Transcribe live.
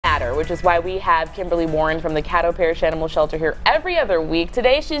better, which is why we have Kimberly Warren from the Caddo Parish Animal Shelter here every other week.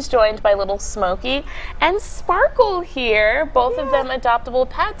 Today she's joined by little Smokey and Sparkle here, both of them adoptable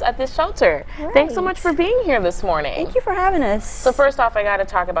pets at this shelter. Right. Thanks so much for being here this morning. Thank you for having us. So first off, I got to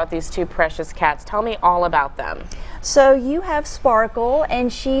talk about these two precious cats. Tell me all about them. So you have Sparkle,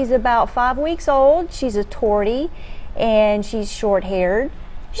 and she's about 5 weeks old. She's a tortie, and she's short-haired.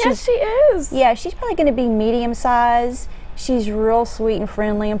 Yes, she is. Yeah, she's probably going to be medium size. She's real sweet and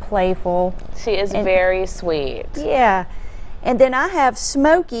friendly and playful. She is very sweet. Yeah. And then I have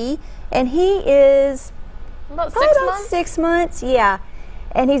Smokey, and he is about probably 6 about months? 6 months, yeah.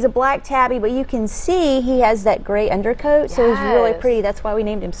 And he's a black tabby, but you can see he has that gray undercoat, so he's really pretty. That's why we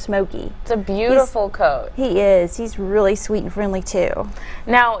named him Smokey. It's a beautiful coat. He is. He's really sweet and friendly, too.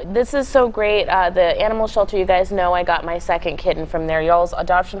 Now, this is so great. The animal shelter, you guys know I got my second kitten from there. Y'all's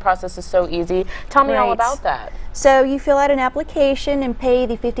adoption process is so easy. Tell me all about that. So you fill out an application and pay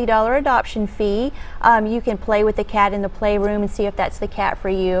the $50 adoption fee. You can play with the cat in the playroom and see if that's the cat for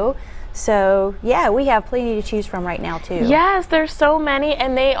you. So yeah, we have plenty to choose from right now too. Yes, there's so many,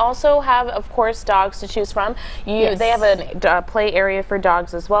 and they also have, of course, dogs to choose from. They have a play area for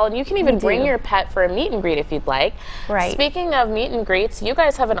dogs as well, and you can even bring your pet for a meet and greet if you'd like. Right. Speaking of meet and greets, you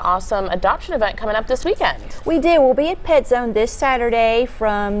guys have an awesome adoption event coming up this weekend. We do. We'll be at Pet Zone this Saturday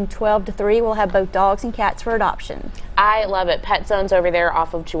from 12 to 3. We'll have both dogs and cats for adoption. I love it. Pet Zone's over there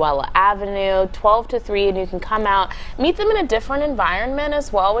off of Jewella Avenue, 12 to 3, and you can come out, meet them in a different environment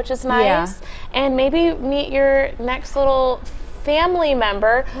as well, which is nice. Yeah. And maybe meet your next little family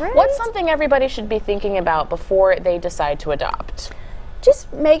member. Right. What's something everybody should be thinking about before they decide to adopt?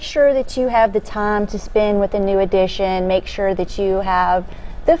 Just make sure that you have the time to spend with a new addition. Make sure that you have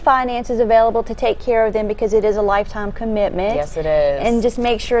the finances available to take care of them, because it is a lifetime commitment. Yes, it is. And just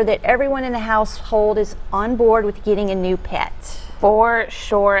make sure that everyone in the household is on board with getting a new pet. For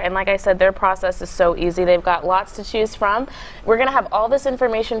sure, and like I said, their process is so easy. They've got lots to choose from. We're going to have all this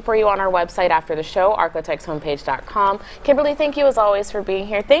information for you on our website after the show, arcotexhomepage.com. Kimberly, thank you as always for being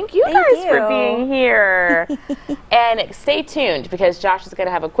here. Thank you guys for being here. And stay tuned, because Josh is going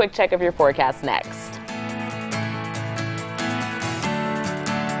to have a quick check of your forecast next.